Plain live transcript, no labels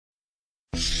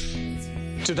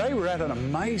Today we're at an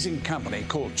amazing company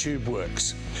called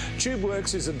Tubeworx.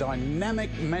 Tubeworx is a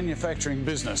dynamic manufacturing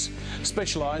business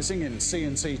specialising in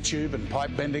CNC tube and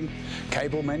pipe bending,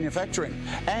 cable manufacturing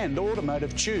and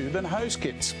automotive tube and hose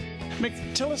kits.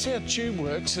 Mick, tell us how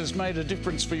Tubeworx has made a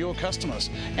difference for your customers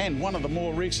and one of the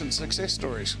more recent success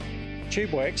stories.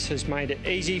 Tubeworx has made it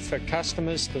easy for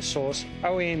customers to source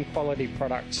OEM quality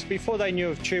products. Before they knew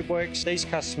of Tubeworx, these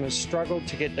customers struggled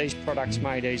to get these products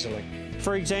made easily.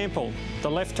 For example,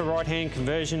 the left to right hand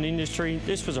conversion industry,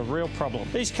 this was a real problem.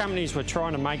 These companies were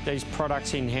trying to make these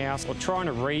products in-house or trying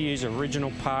to reuse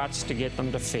original parts to get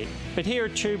them to fit. But here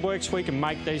at Tubeworx, we can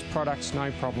make these products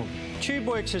no problem.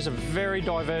 Tubeworx is a very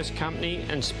diverse company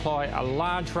and supply a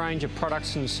large range of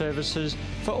products and services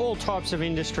for all types of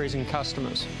industries and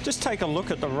customers. Just take a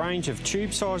look at the range of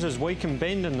tube sizes we can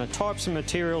bend and the types of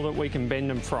material that we can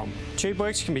bend them from.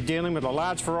 Tubeworx can be dealing with a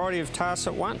large variety of tasks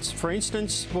at once. For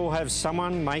instance, we'll have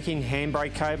someone making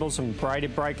handbrake cables and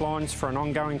braided brake lines for an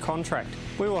ongoing contract.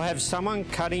 We will have someone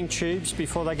cutting tubes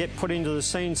before they get put into the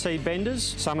CNC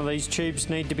benders. Some of these tubes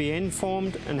need to be end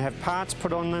formed and have parts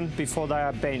put on them before they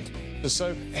are bent.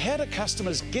 So how do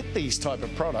customers get these type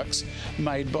of products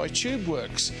made by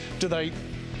Tubeworx? Do they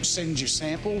send you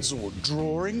samples or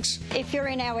drawings? If you're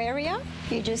in our area,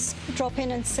 you just drop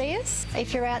in and see us.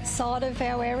 If you're outside of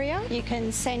our area, you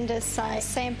can send us a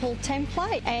sample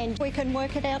template and we can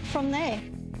work it out from there.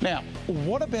 Now,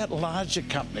 what about larger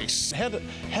companies? How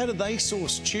do they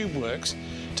source Tubeworx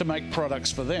to make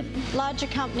products for them? Larger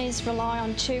companies rely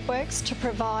on Tubeworx to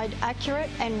provide accurate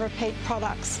and repeat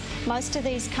products. Most of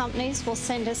these companies will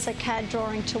send us a CAD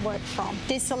drawing to work from.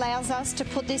 This allows us to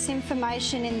put this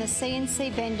information in the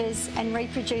CNC benders and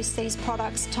reproduce these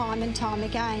products time and time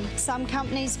again. Some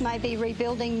companies may be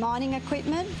rebuilding mining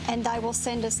equipment and they will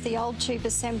send us the old tube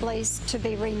assemblies to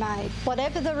be remade.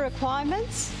 Whatever the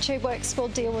requirements, Tubeworx will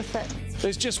deal with it.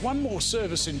 There's just one more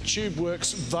service in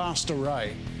Tubeworx's vast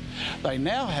array. They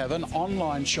now have an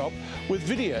online shop with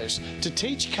videos to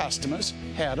teach customers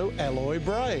how to alloy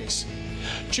braze.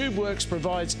 Tubeworx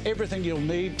provides everything you'll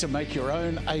need to make your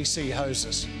own AC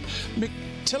hoses. Mick,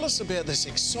 tell us about this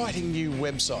exciting new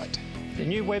website. The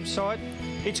new website,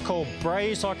 it's called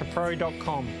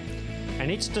brazelikeapro.com. and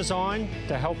it's designed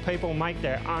to help people make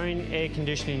their own air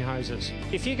conditioning hoses.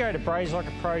 If you go to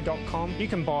brazelikeapro.com, you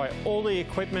can buy all the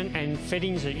equipment and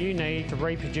fittings that you need to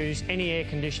reproduce any air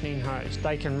conditioning hose.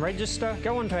 They can register,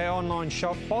 go onto our online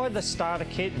shop, buy the starter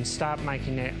kit and start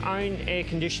making their own air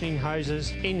conditioning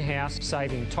hoses in-house,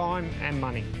 saving time and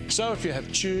money. So if you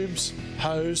have tubes,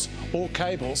 hose or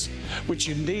cables which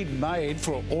you need made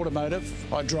for automotive,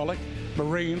 hydraulic,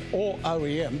 marine or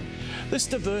OEM, this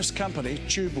diverse company,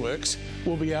 Tubeworx,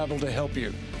 will be able to help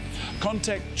you.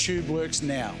 Contact Tubeworx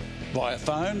now via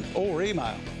phone or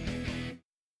email.